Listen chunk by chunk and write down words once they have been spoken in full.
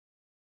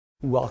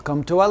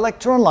Welcome to our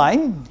lecture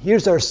online.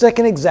 Here's our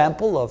second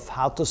example of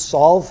how to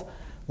solve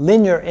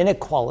linear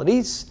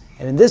inequalities.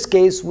 And in this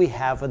case, we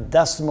have a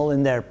decimal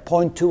in there,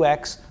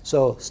 0.2x.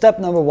 So step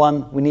number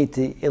one, we need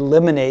to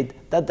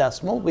eliminate that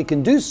decimal. We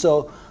can do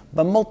so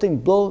by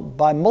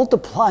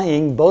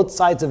multiplying both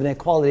sides of an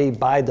inequality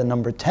by the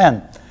number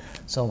 10.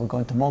 So we're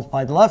going to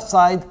multiply the left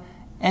side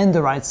and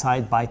the right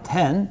side by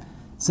 10.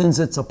 Since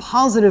it's a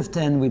positive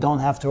 10, we don't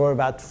have to worry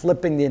about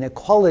flipping the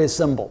inequality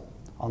symbol.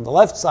 On the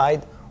left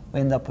side, we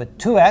end up with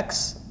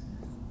 2x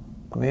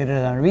greater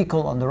than or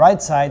equal. On the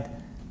right side,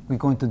 we're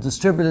going to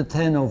distribute the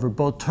 10 over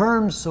both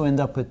terms, so we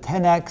end up with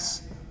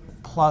 10x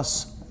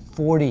plus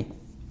 40.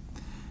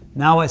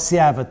 Now I see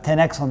I have a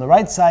 10x on the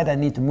right side. I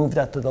need to move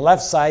that to the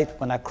left side.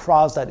 When I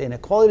cross that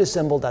inequality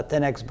symbol, that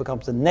 10x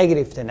becomes a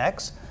negative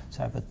 10x.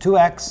 So I have a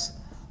 2x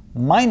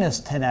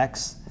minus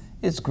 10x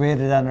is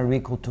greater than or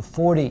equal to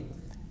 40.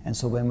 And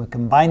so when we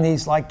combine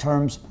these like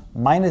terms,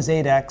 minus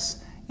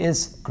 8x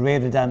is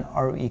greater than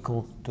or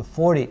equal to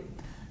 40.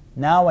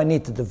 Now I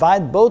need to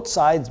divide both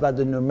sides by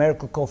the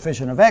numerical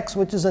coefficient of x,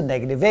 which is a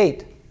negative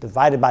 8.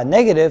 Divided by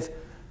negative,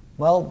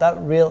 well,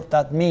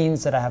 that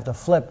means that I have to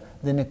flip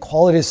the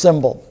inequality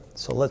symbol.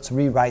 So let's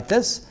rewrite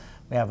this.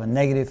 We have a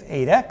negative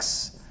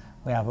 8x.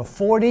 We have a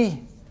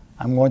 40.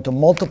 I'm going to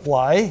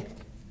multiply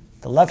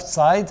the left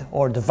side,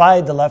 or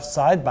divide the left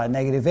side by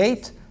negative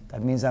 8.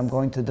 That means I'm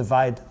going to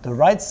divide the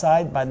right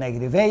side by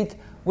negative 8,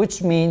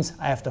 which means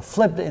I have to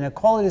flip the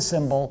inequality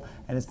symbol,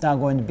 and it's now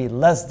going to be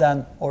less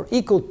than or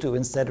equal to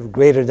instead of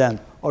greater than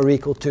or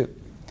equal to.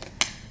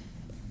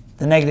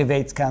 The negative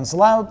 8s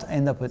cancel out. I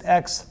end up with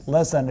x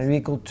less than or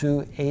equal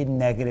to a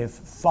negative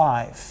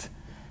 5.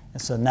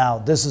 And so now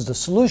this is the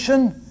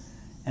solution,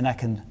 and I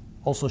can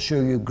also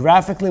show you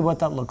graphically what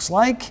that looks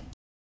like.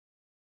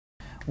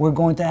 We're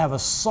going to have a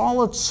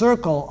solid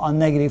circle on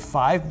negative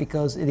 5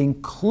 because it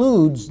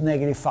includes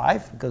negative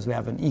 5, because we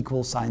have an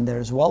equal sign there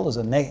as well as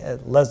a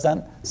less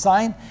than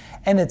sign.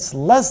 And it's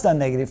less than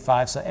negative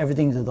 5, so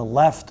everything to the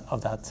left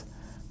of that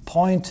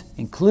point,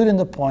 including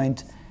the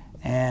point.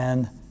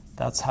 And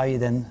that's how you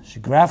then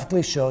should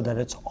graphically show that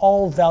it's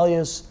all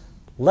values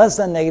less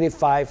than negative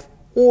 5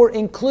 or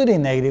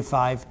including negative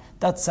 5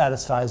 that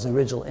satisfies the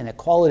original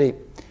inequality.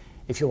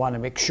 If you want to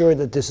make sure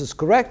that this is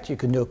correct, you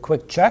can do a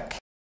quick check.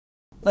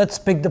 Let's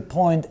pick the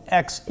point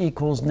x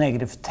equals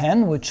negative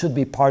 10, which should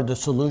be part of the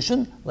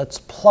solution. Let's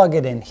plug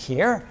it in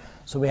here.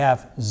 So we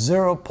have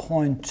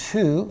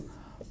 0.2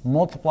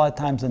 multiplied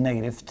times the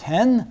negative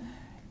 10.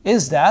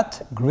 Is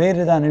that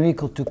greater than or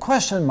equal to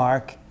question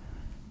mark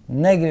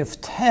negative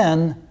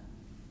 10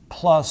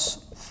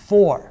 plus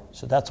 4?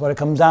 So that's what it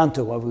comes down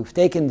to. Well, we've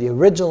taken the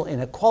original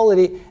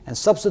inequality and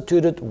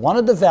substituted one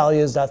of the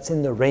values that's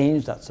in the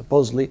range that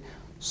supposedly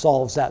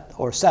solves that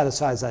or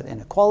satisfies that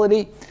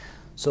inequality.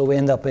 So we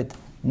end up with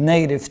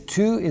negative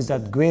 2, is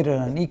that greater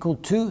than or equal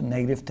to?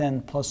 Negative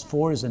 10 plus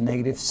 4 is a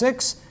negative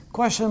 6,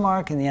 question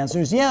mark, and the answer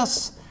is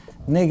yes.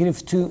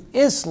 Negative 2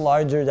 is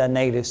larger than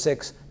negative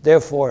 6,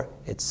 therefore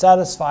it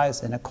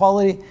satisfies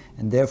inequality,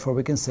 and therefore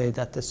we can say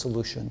that the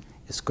solution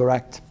is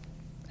correct,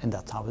 and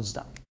that's how it's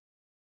done.